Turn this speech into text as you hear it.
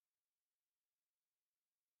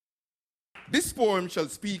This poem shall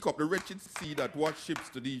speak of the wretched sea that washed ships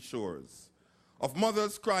to these shores, of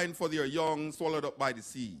mothers crying for their young swallowed up by the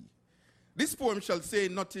sea. This poem shall say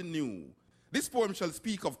nothing new. This poem shall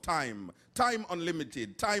speak of time, time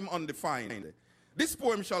unlimited, time undefined. This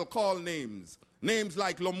poem shall call names, names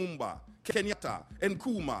like Lumumba, Kenyatta,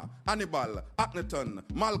 Nkrumah, Hannibal, Akhenaton,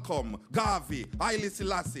 Malcolm, Garvey, Haile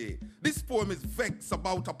Selassie. This poem is vexed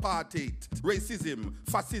about apartheid, racism,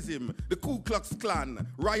 fascism, the Ku Klux Klan,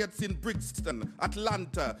 riots in Brixton,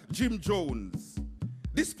 Atlanta, Jim Jones.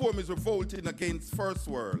 This poem is revolting against first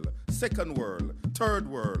world, second world, third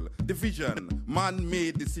world, division,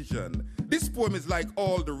 man-made decision. This poem is like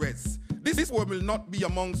all the rest. This poem will not be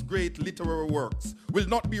amongst great literary works, will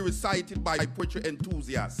not be recited by poetry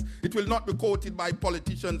enthusiasts. It will not be quoted by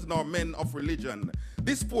politicians nor men of religion.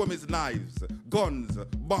 This poem is knives, guns,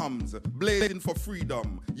 bombs, blazing for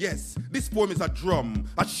freedom. Yes, this poem is a drum,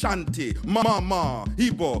 Ashanti, Mama,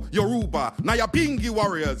 Igbo, Yoruba, Nyabingi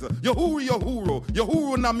warriors, Yohuru Yohuru,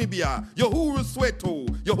 Yohuru Namibia, Yohuru Soweto,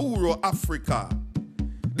 Yohuru Africa.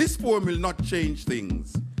 This poem will not change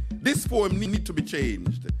things. This poem need to be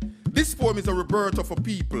changed. This poem is a rebirth of a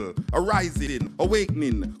people, a rising,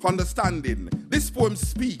 awakening, understanding. This poem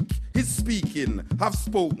is speaking, have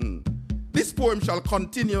spoken. This poem shall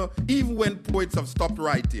continue even when poets have stopped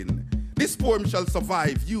writing. This poem shall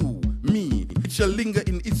survive you, me. It shall linger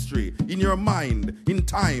in history, in your mind, in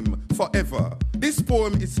time, forever. This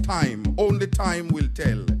poem is time, only time will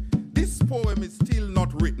tell. This poem is still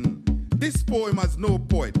not written. This poem has no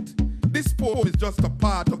poet. This poem is just a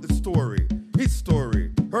part of the story. His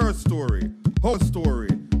story, her story, her story.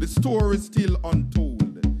 The story is still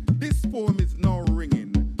untold. This poem is now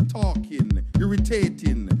ringing, talking,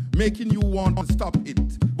 irritating, making you want to stop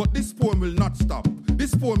it. But this poem will not stop.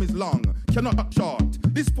 This poem is long, cannot be short.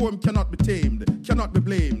 This poem cannot be tamed, cannot be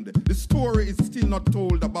blamed. The story is still not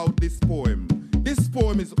told about this poem. This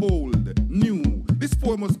poem is old, new. This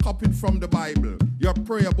poem was copied from the Bible, your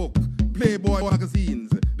prayer book, Playboy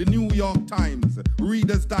magazines, the New York Times,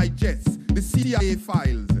 Reader's Digest, the CIA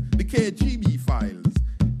files, the KGB files.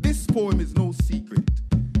 This poem is no secret.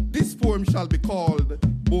 This poem shall be called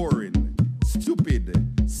boring,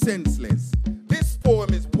 stupid, senseless. This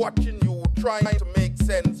poem is watching you trying to make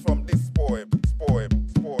sense from this poem.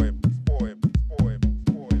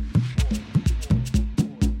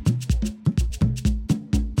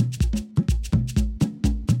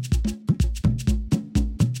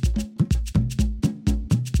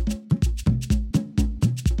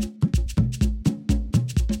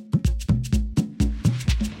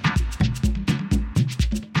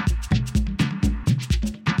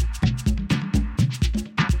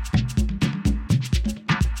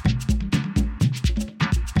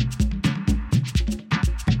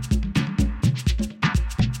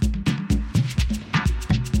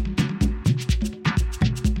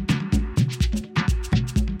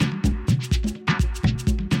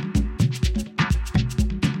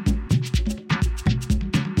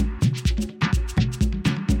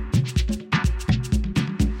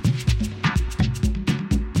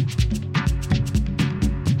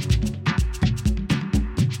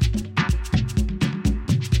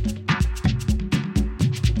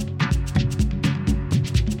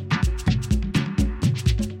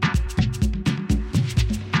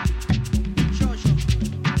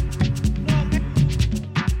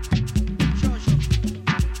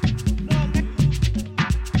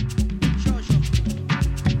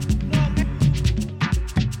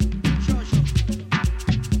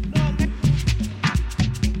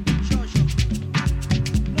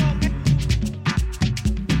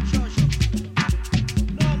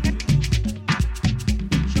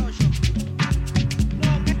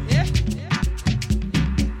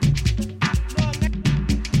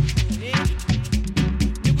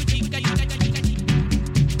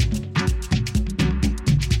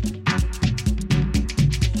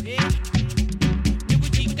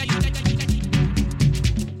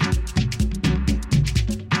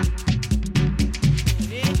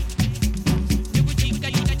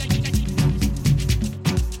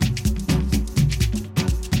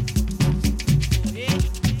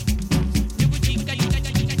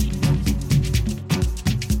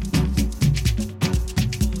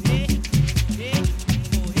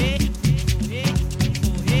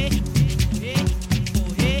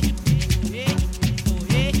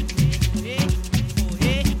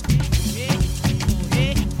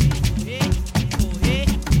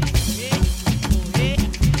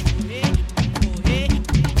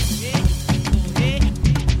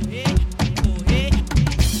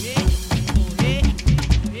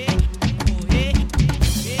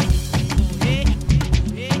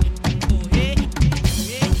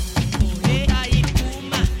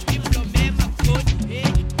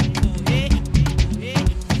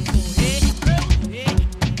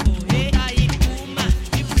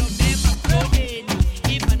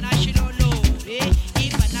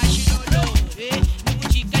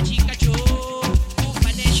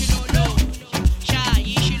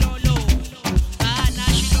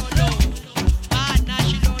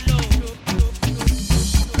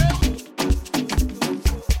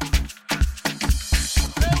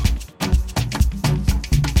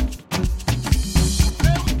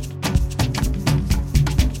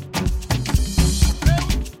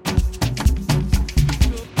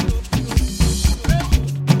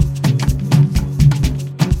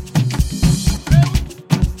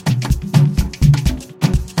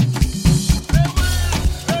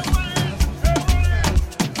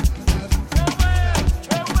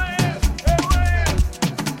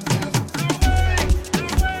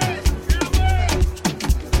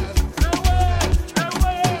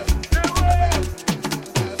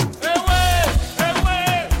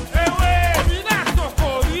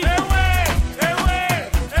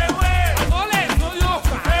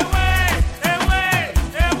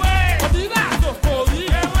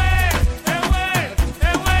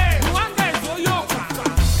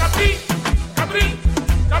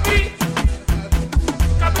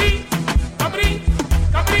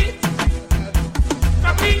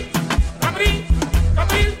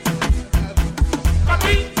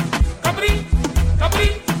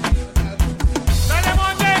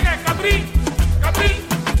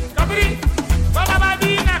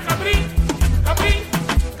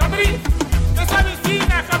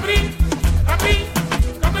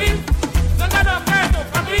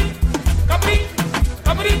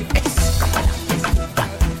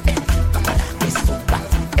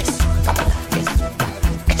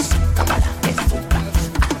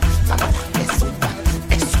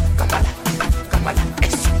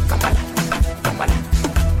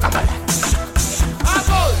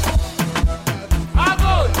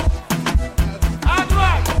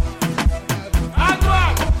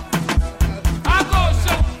 À gauche,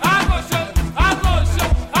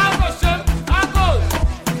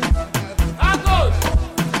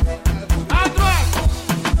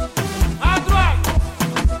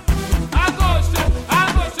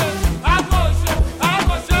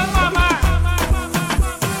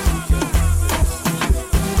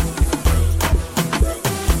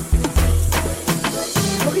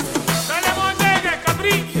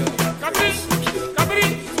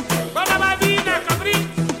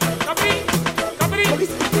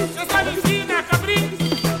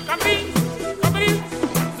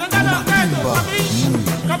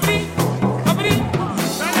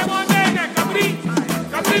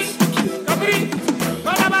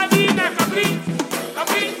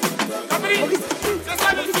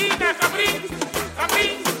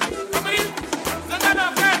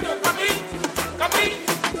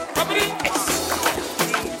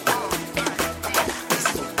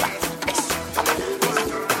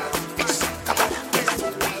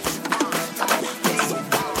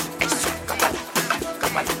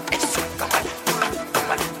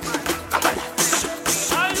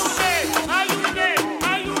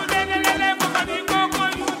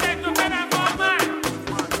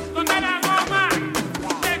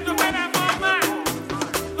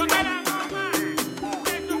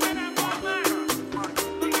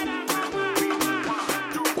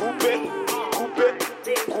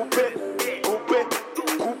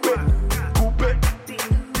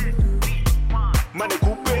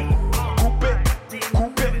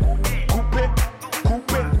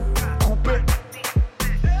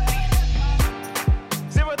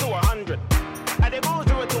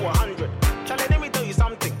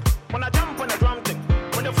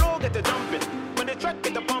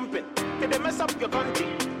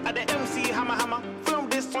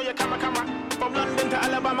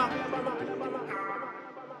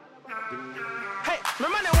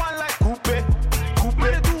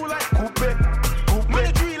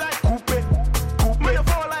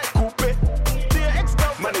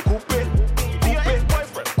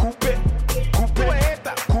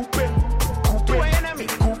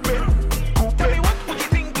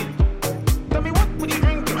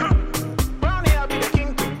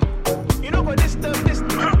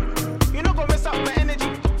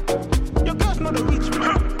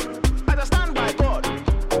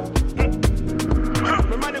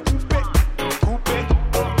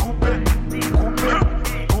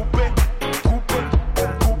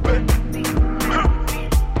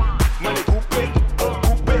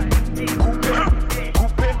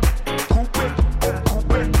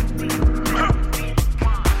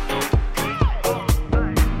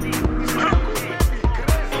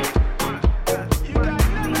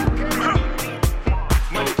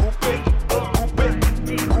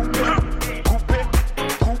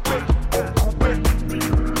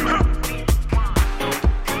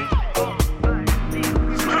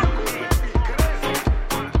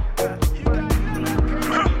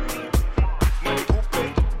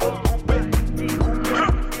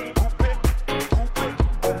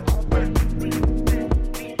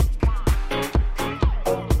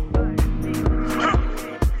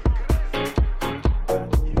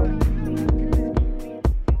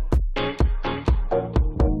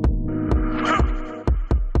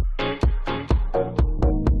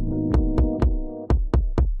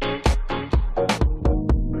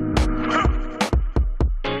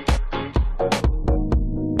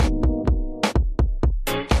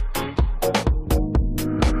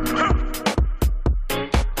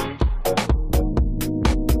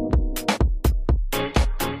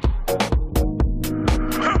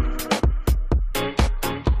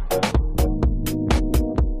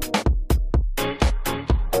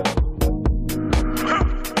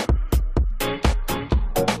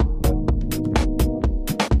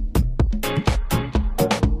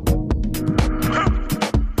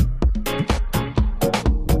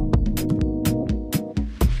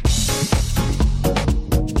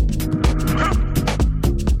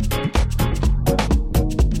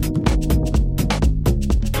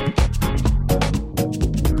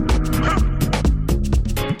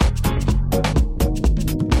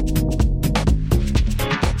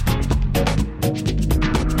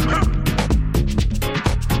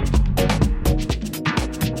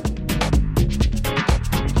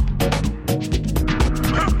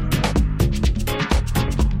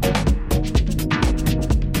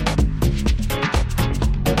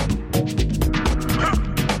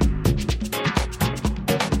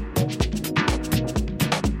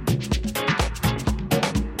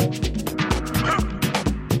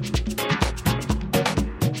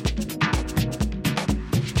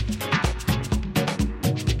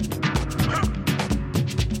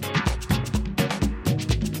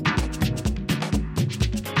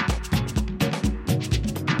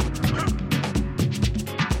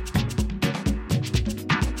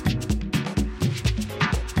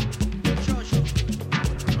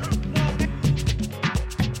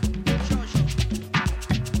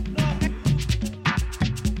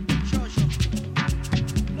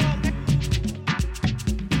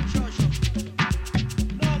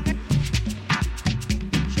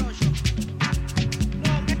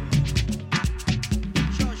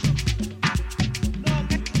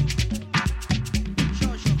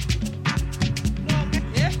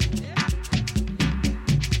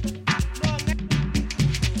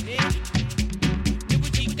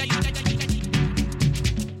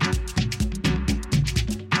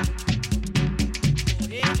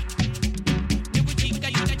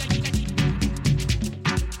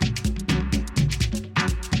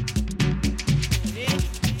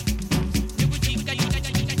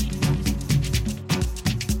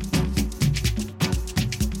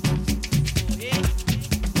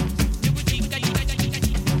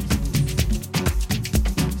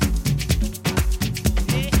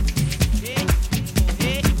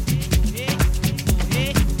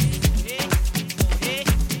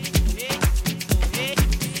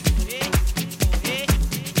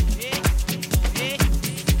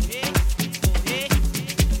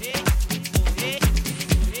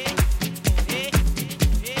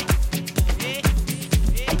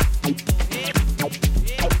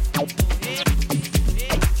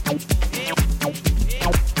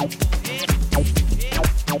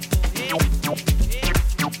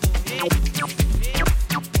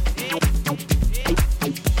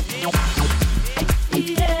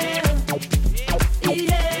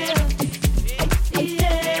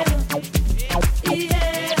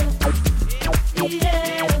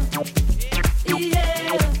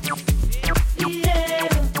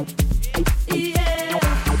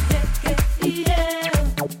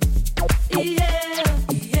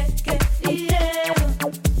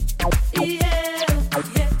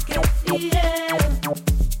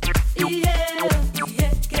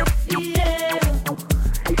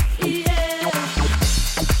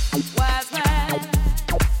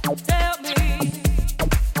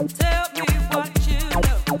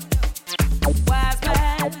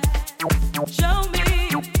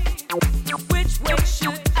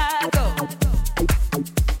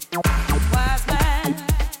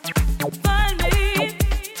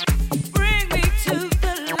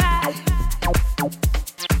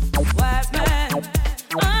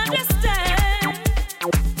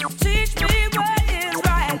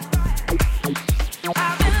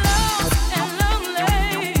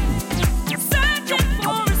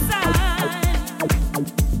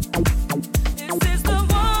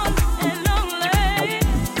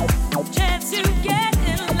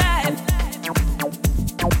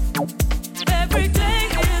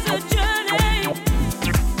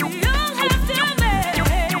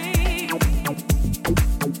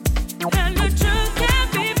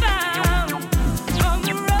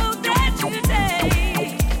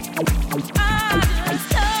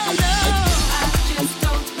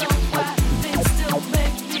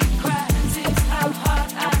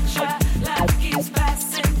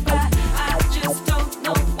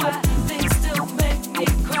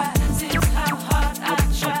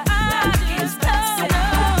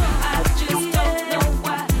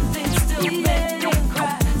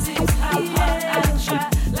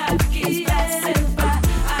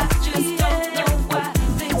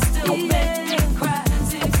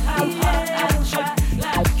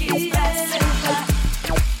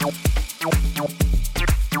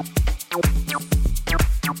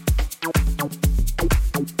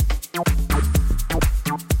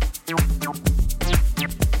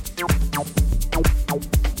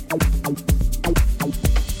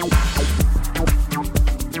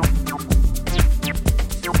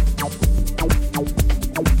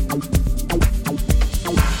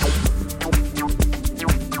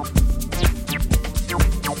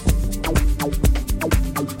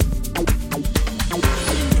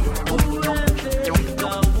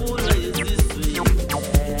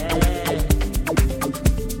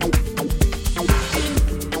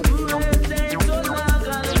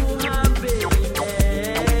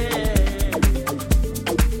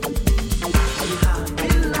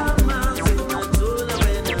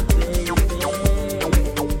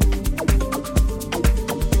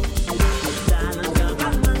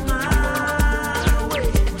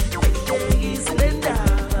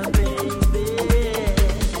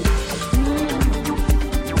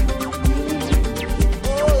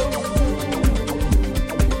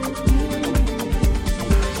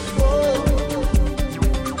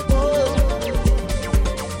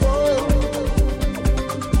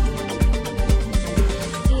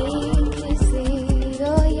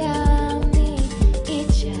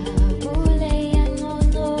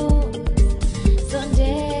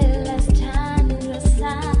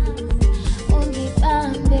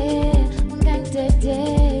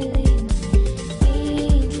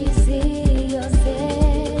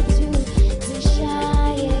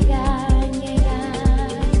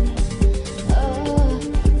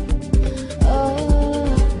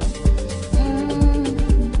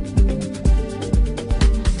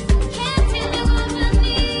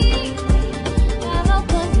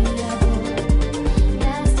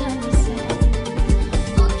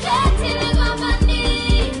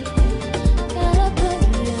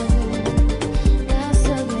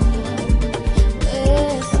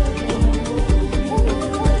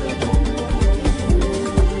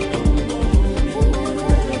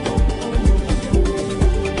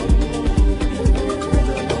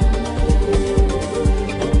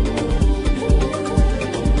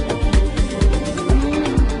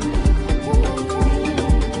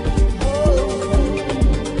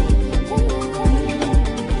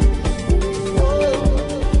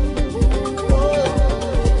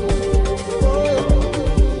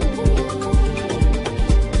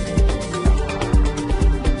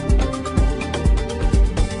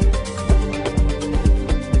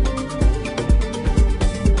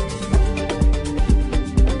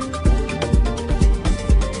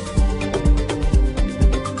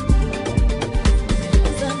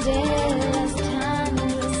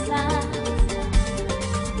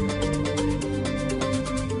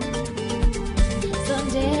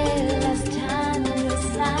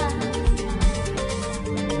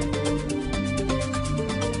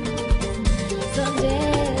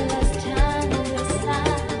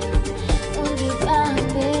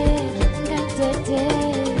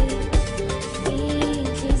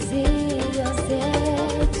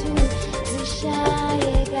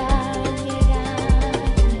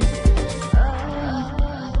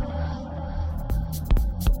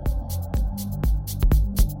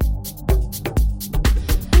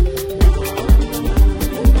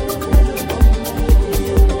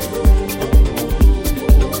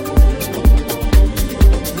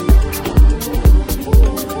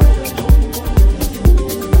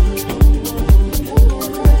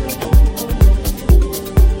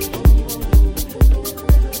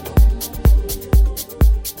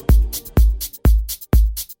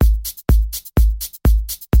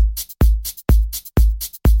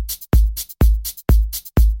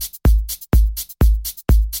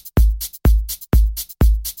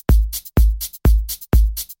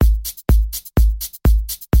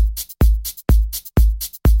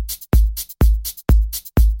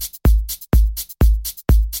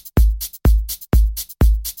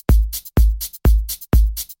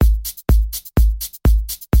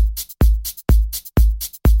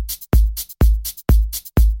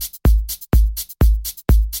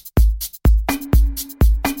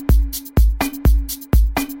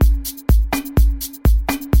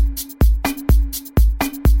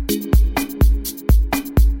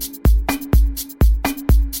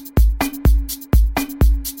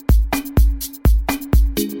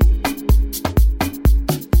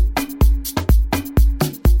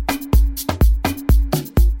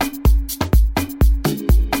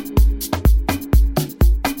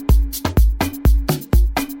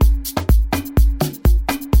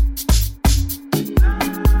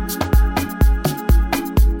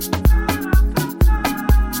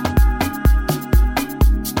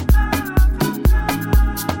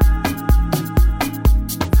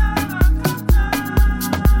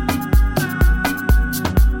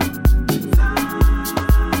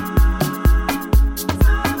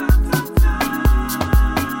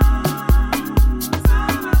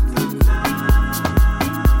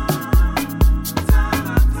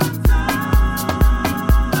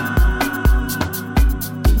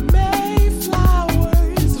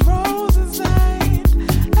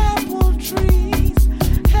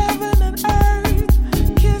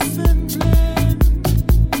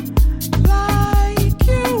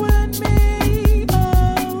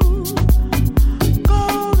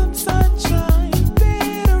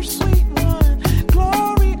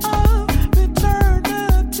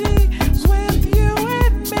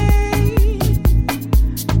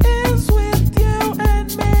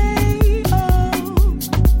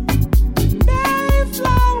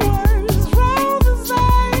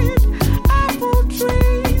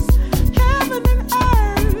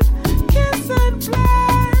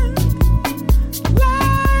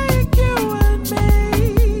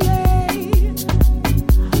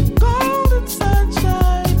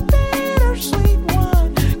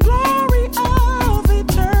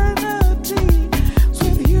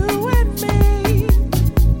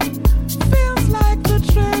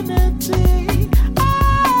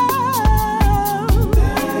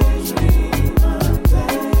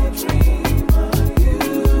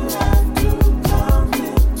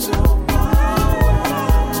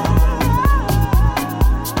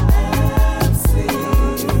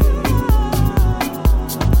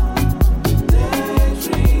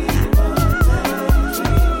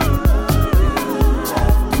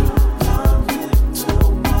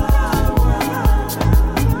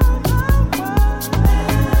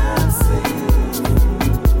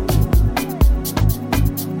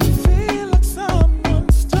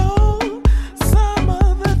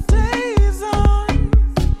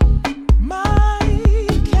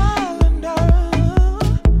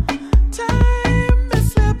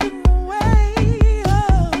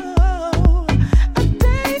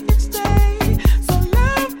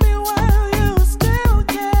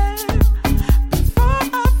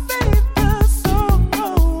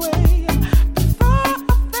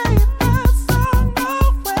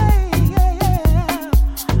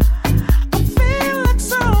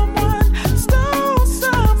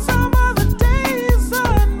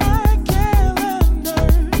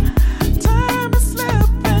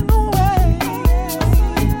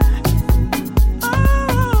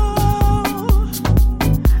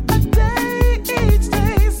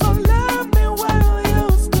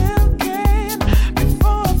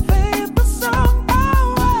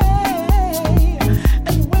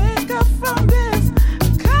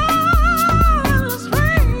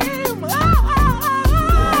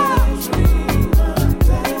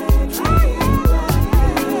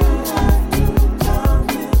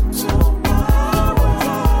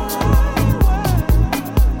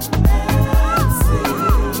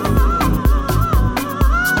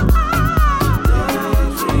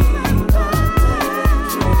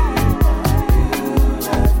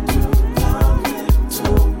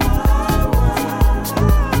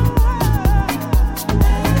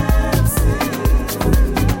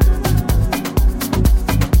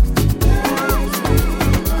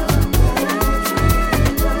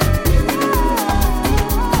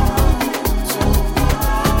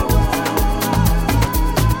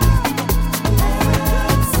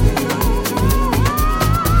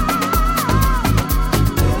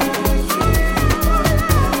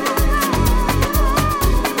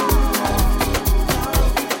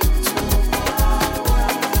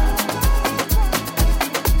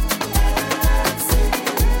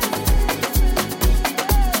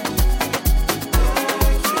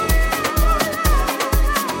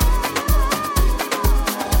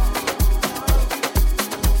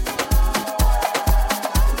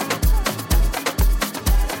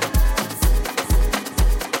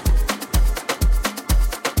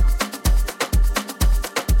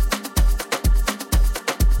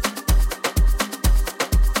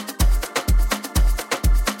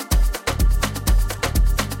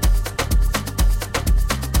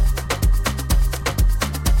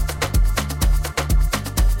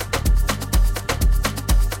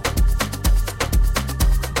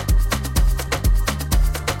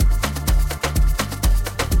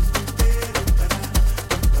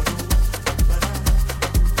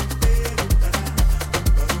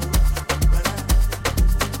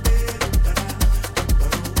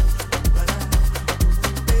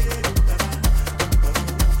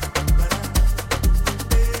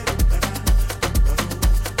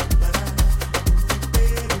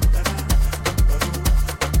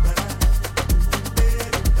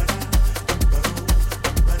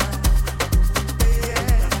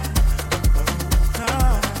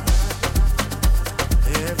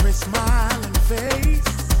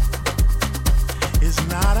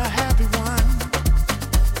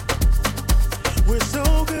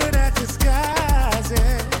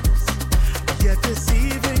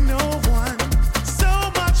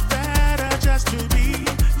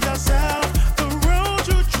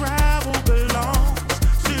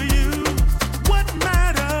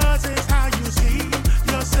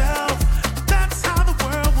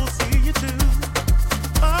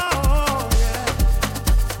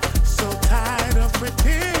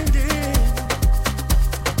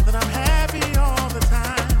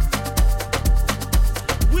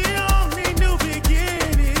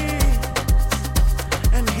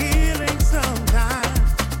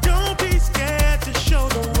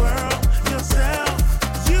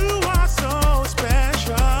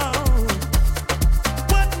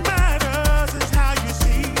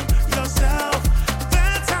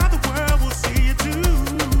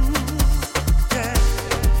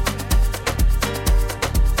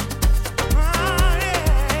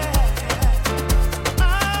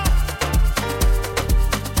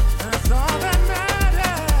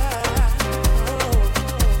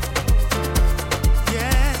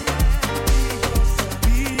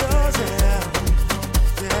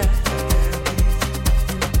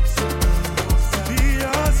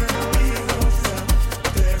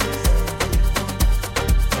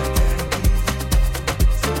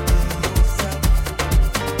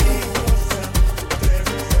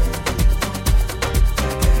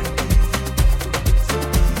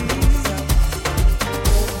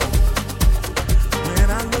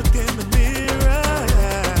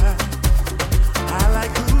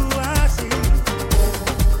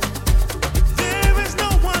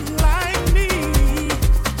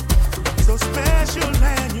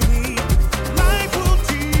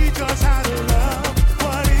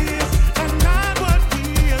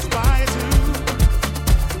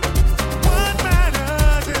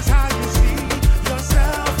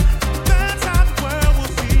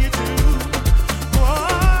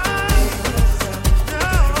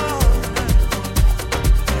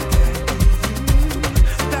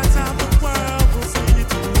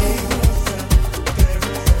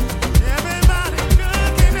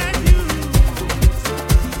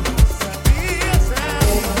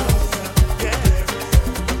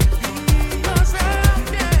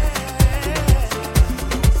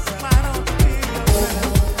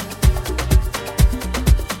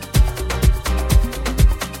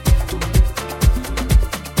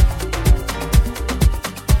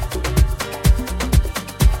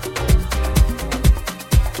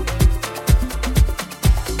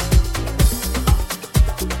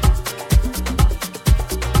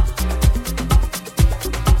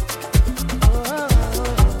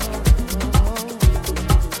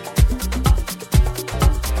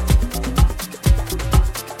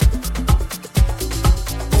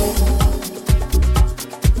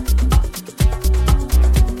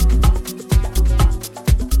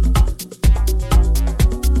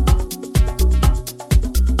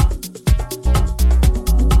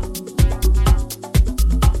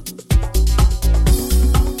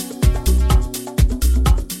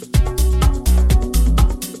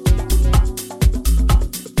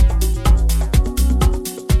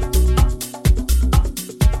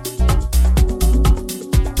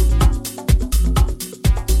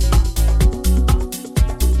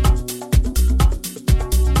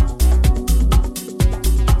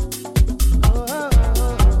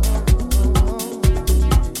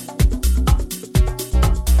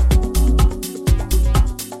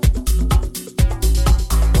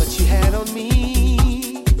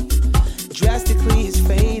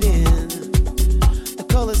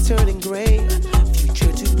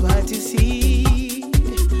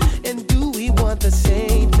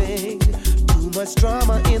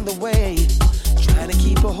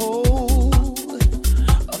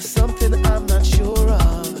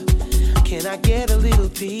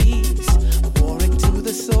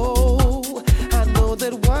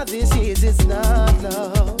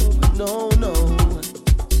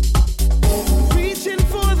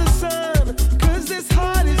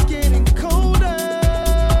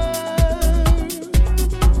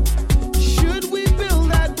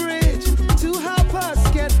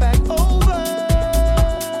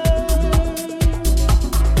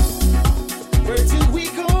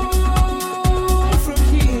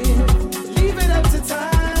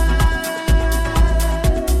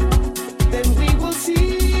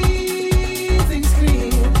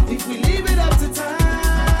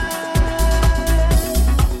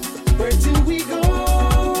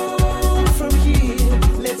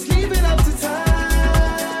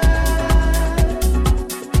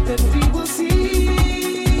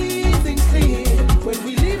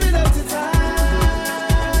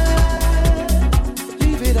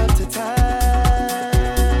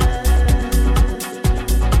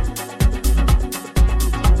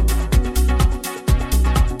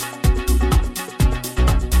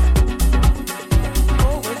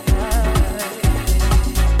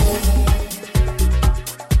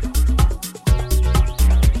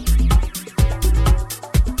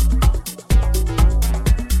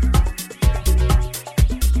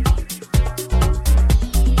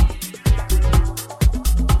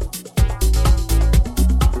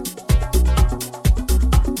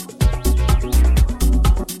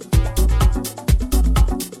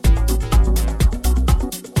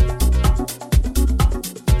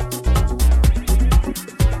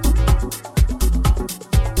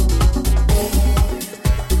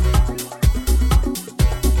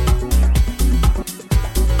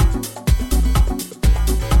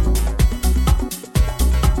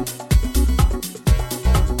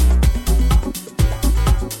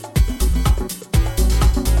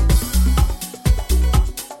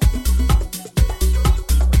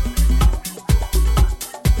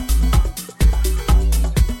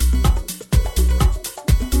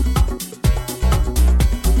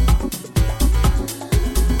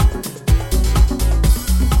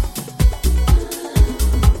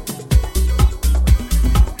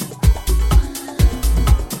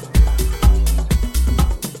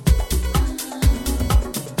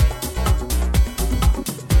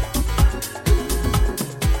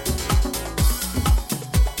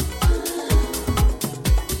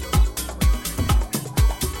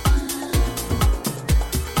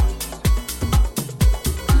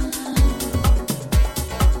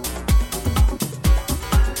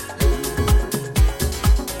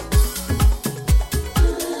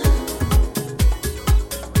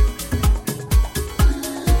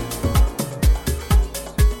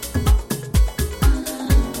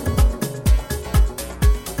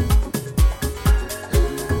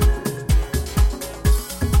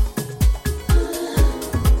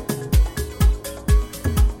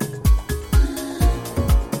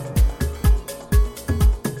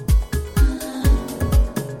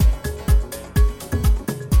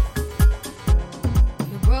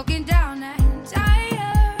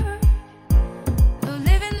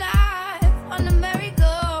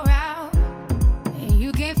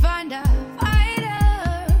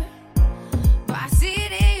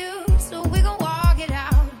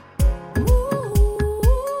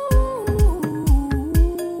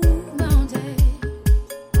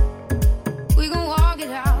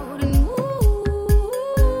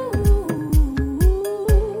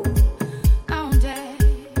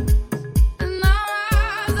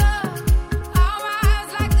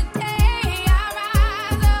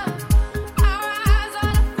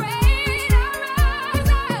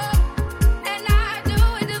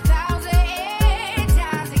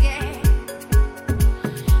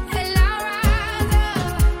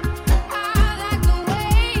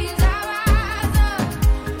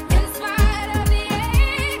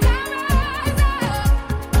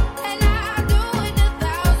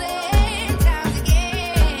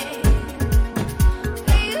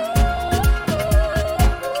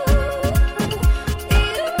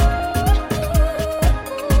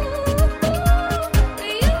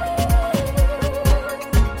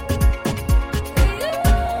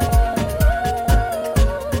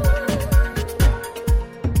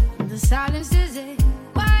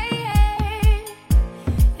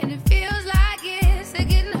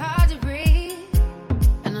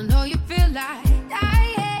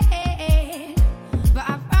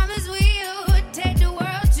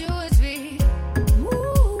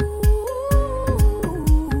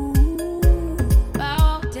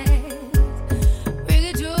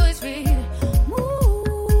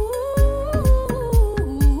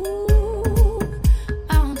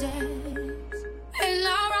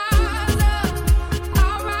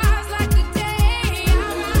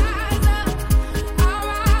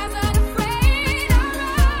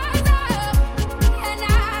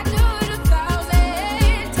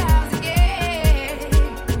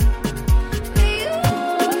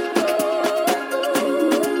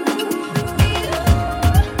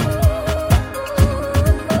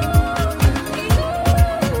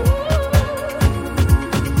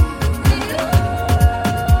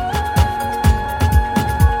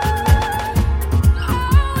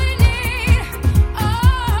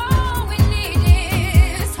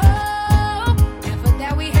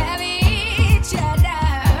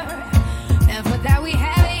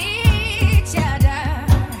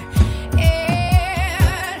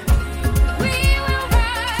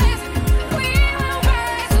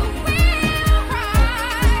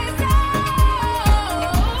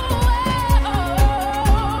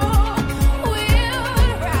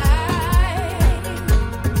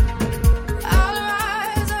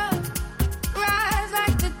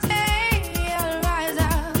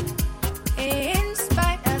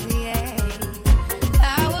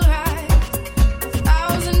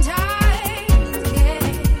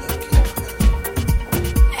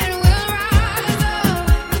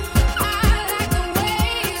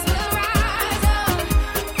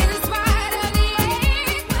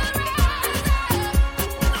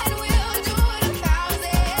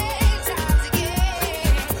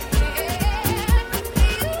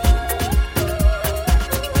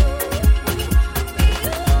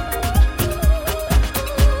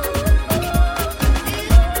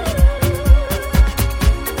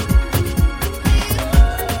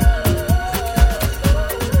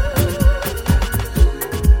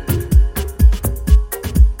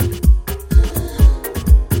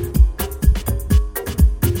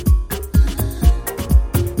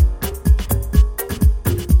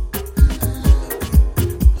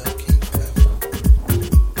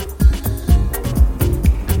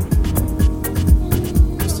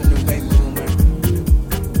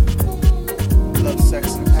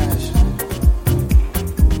 sex and passion.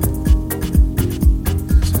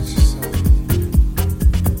 Touch yourself.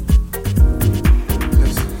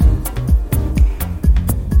 Listen.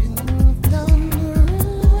 In the thunder and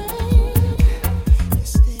rain, you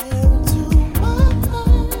stare into my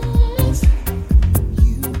eyes.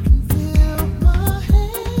 You can feel my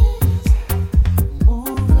hands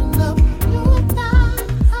moving up your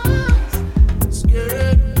thighs,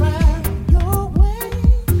 skirt around your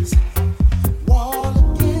waist, wall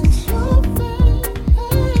against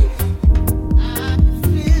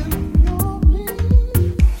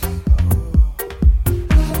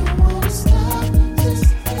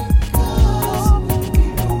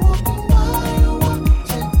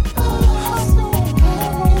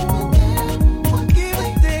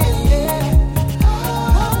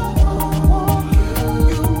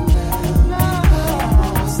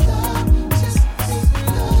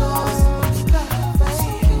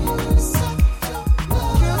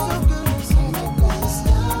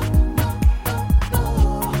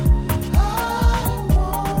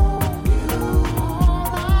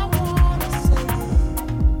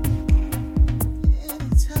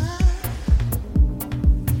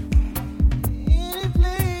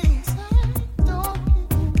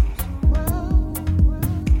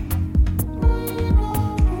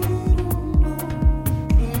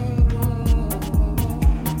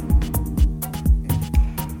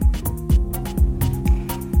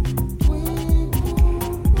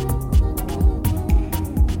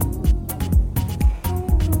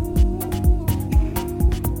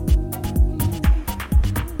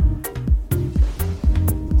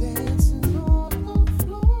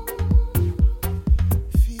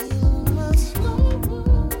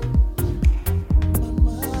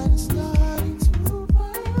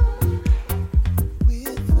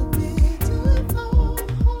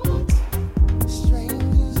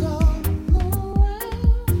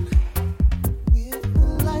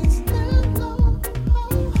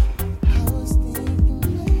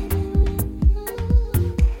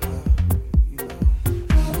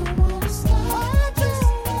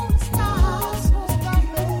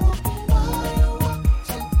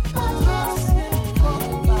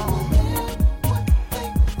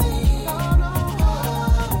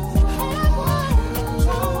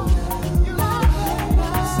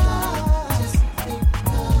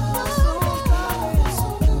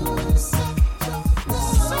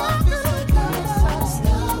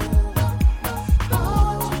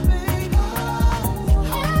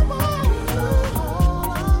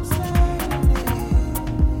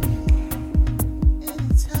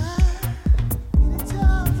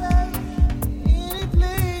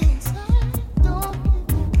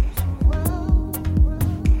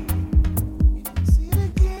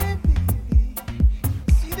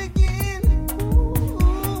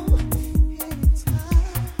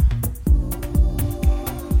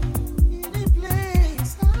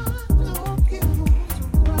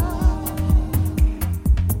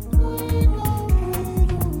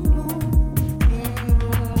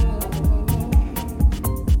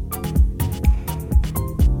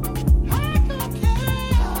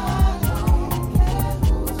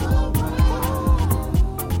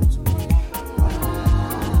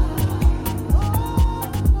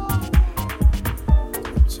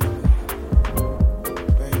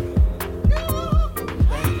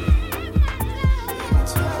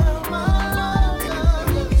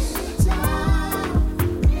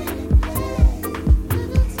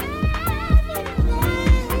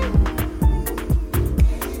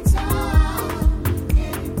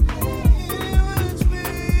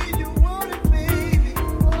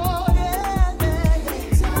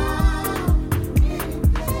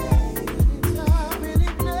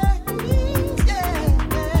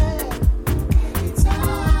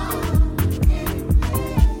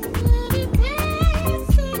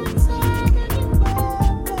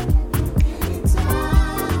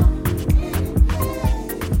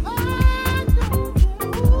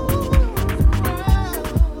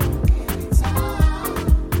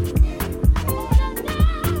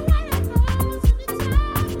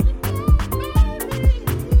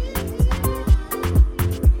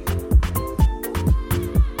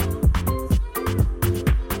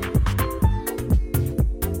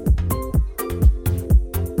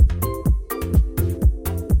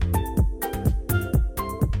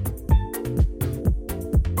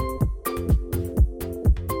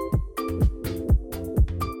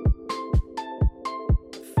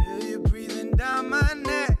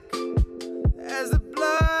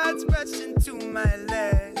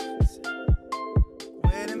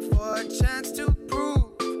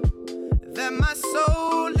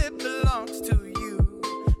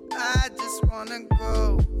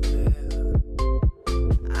go there.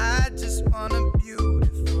 I just want a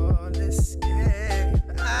beautiful escape.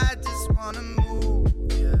 I just wanna move,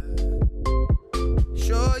 yeah.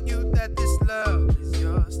 Show you that this love is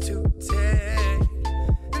yours to take.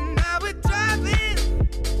 And now we're driving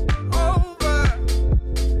over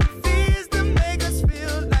fears that make us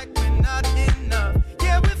feel like we're not enough.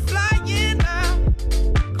 Yeah, we're flying now,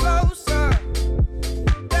 closer,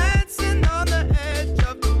 dancing on the edge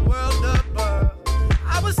of the world above.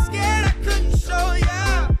 I was scared I couldn't show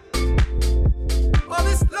ya all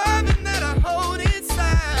this loving that I hold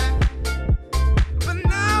inside, but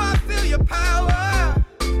now I feel your power.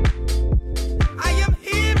 I am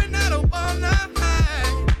here and I don't wanna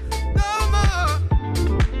hide no more.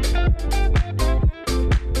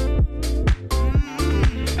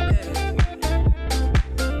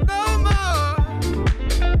 No more.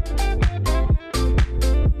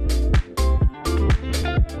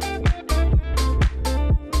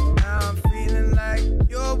 Now I'm feeling like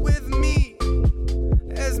you're with me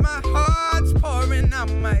as my heart's pouring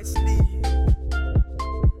out my sleeve.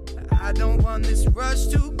 I don't want this rush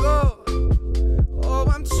to go. Oh,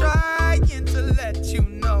 I'm trying to let you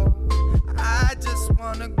know. I just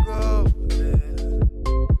wanna go there.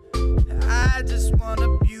 I just want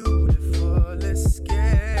a beautiful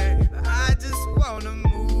escape. I just wanna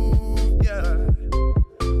move, yeah.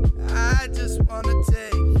 I just wanna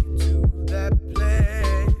take you to that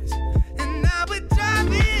place. And now we're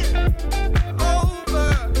driving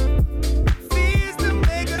over fears that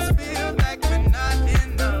make us feel like we're not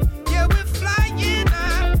enough. Yeah, we're flying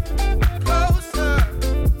out, closer,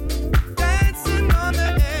 dancing on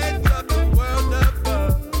the edge of the world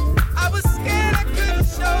above.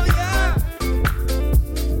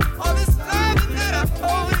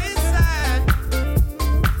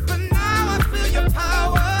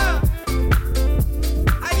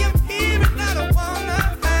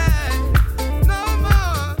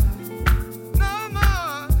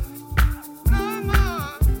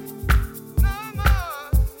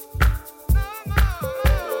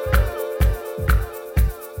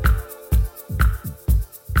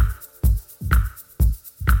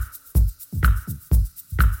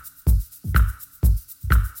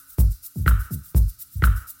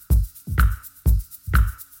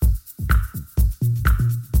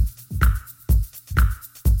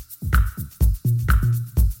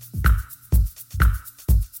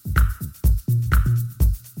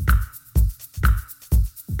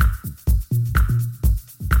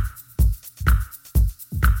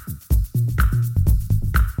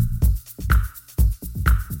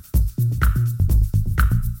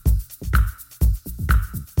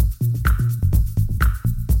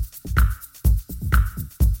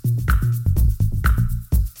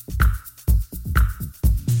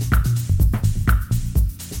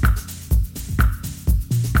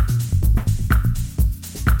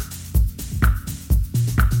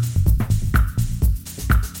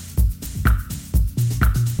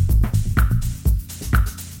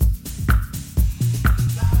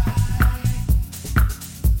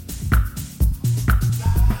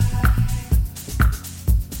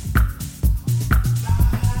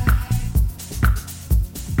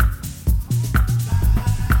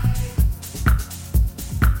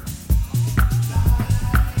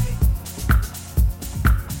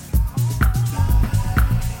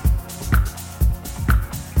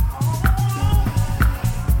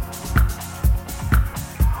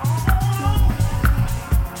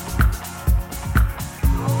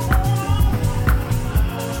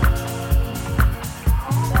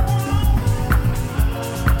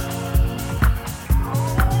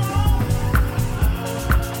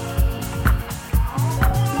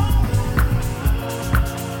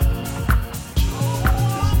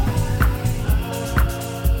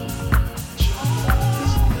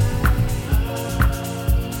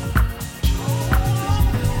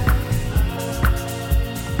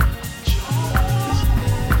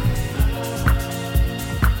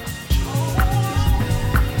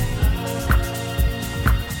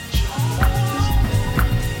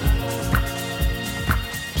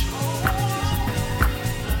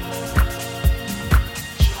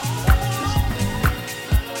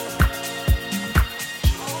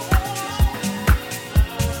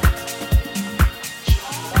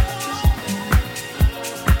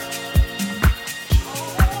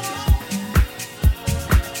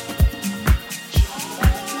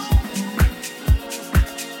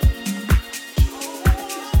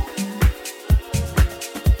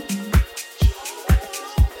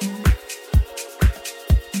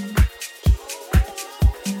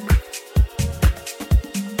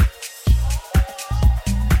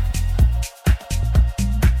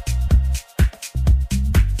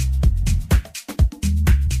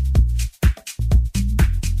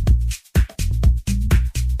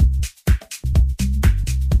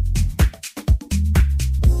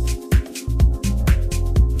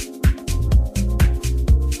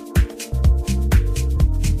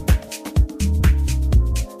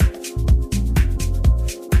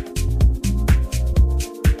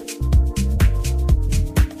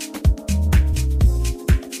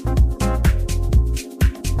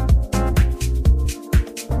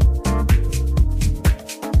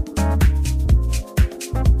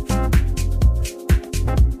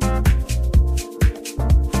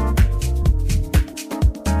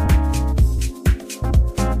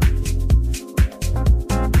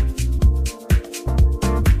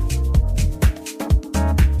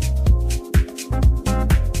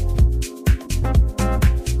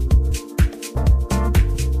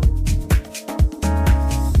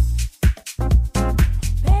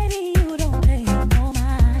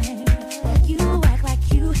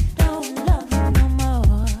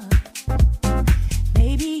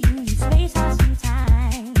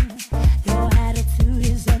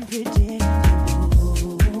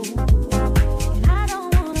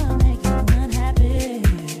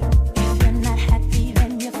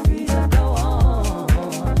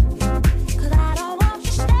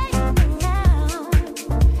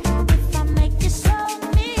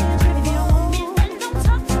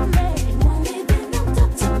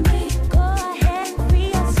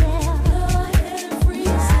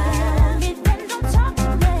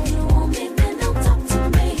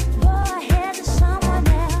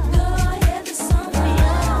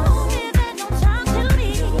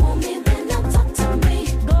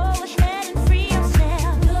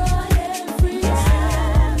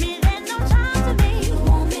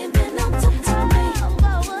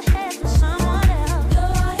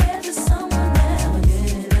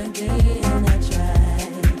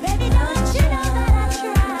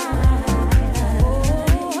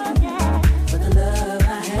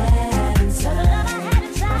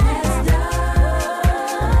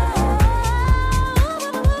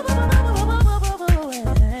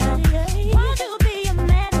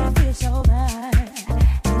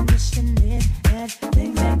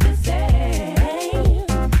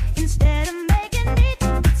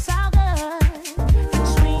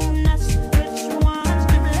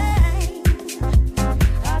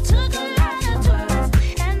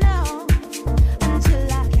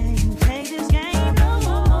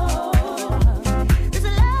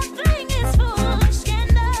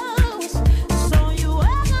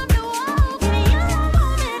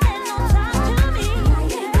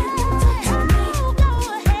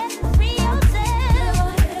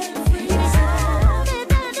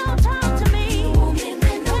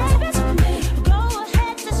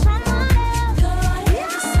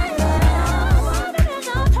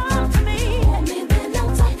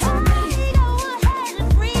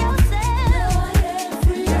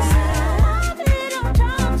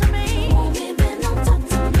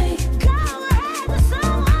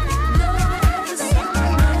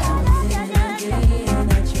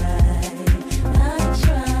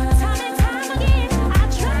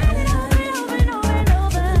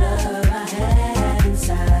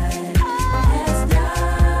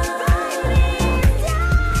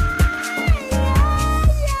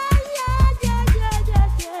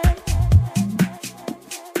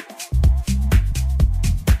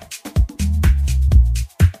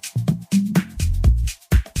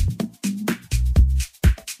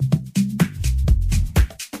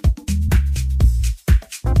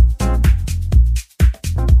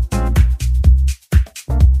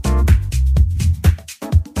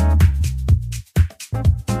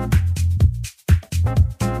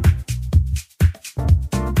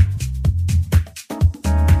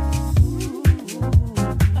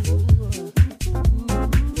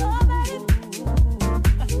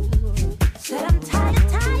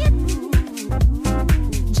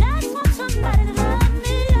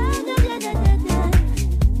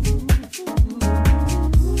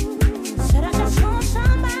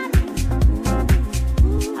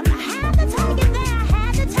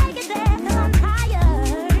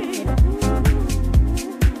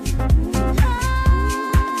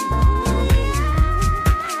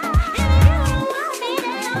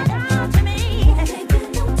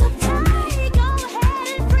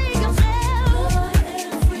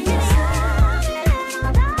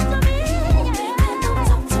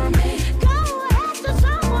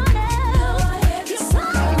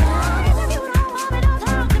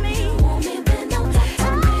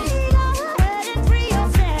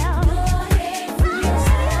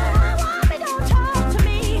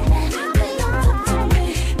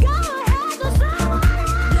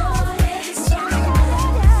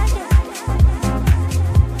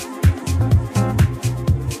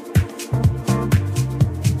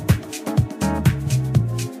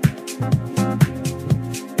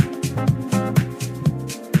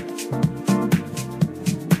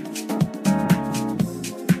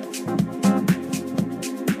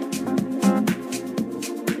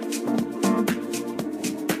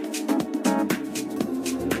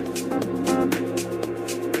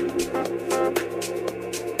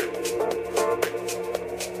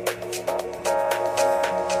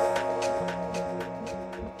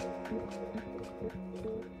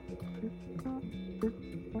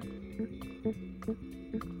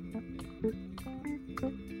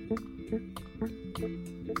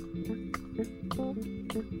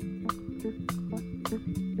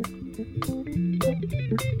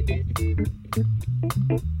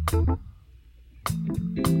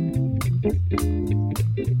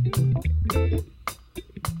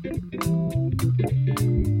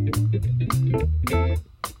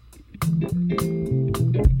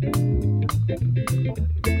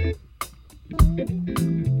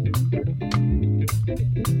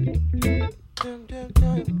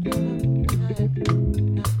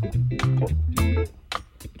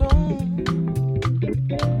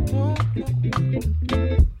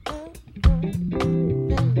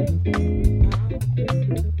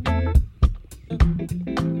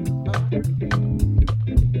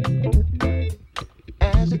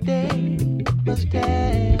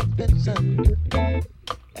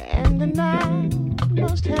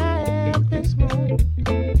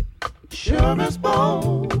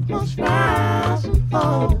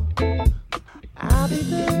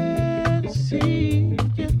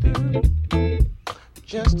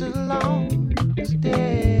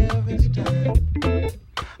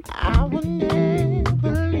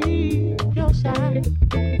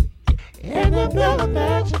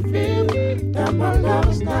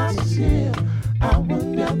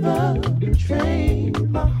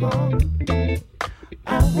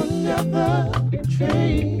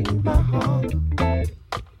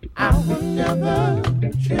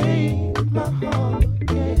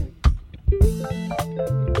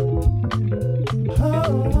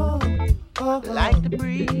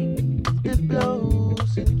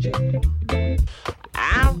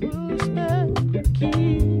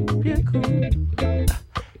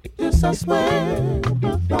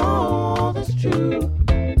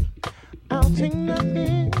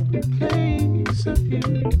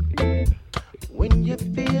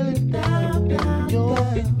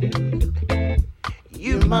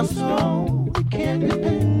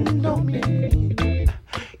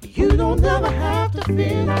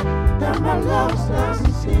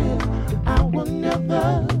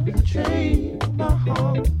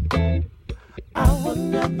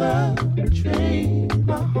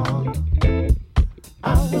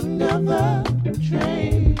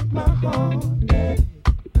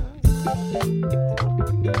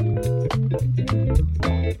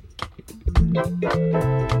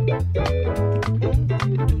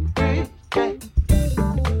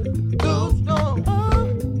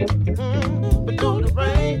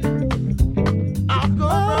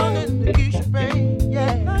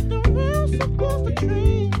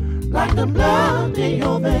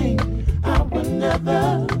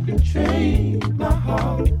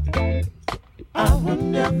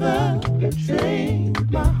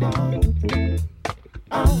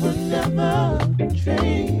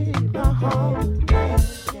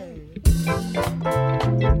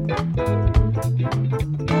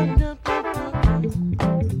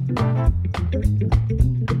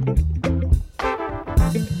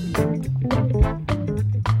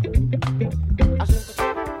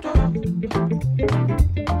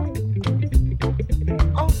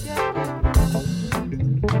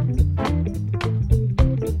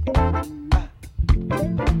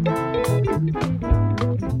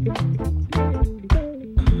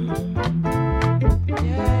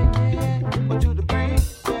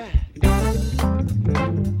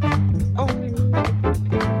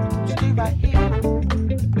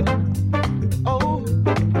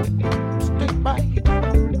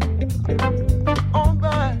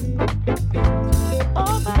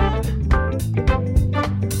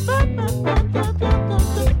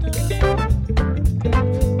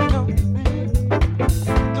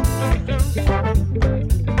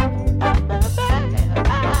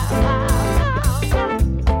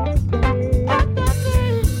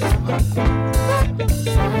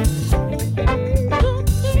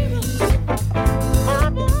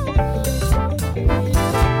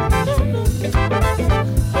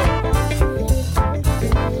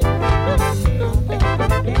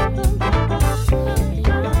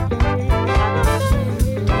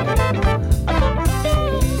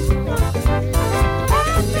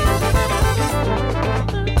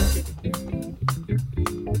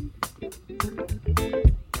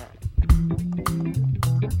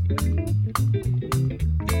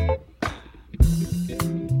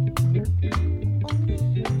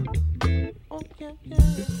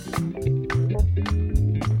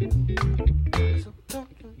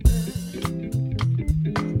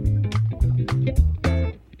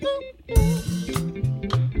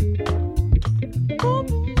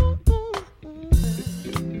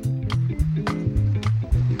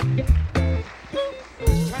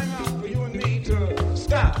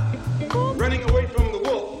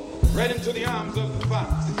 right into the arms of the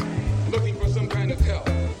fox, looking for some kind of help.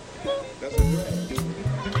 That's a drag.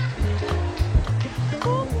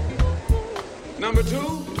 Number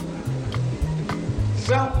 2,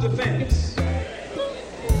 self-defense.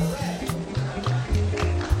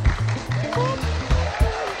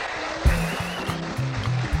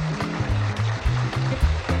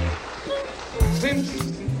 Since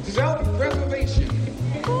self-preservation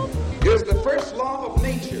is the first law of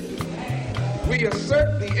nature, we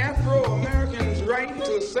assert the Afro-Americans' right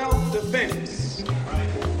to self-defense.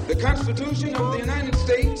 The Constitution of the United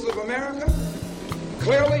States of America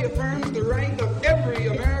clearly affirms the right of every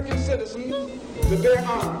American citizen to bear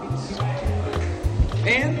arms.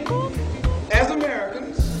 And as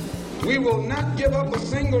Americans, we will not give up a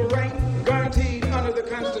single right guaranteed under the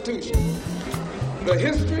Constitution. The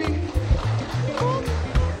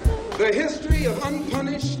history of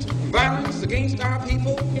unpunished violence against our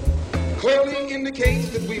people clearly indicates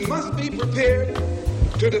that we must be prepared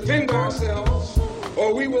to defend ourselves,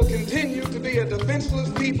 or we will continue to be a defenseless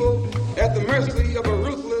people at the mercy of a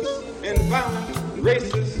ruthless and violent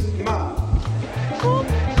racist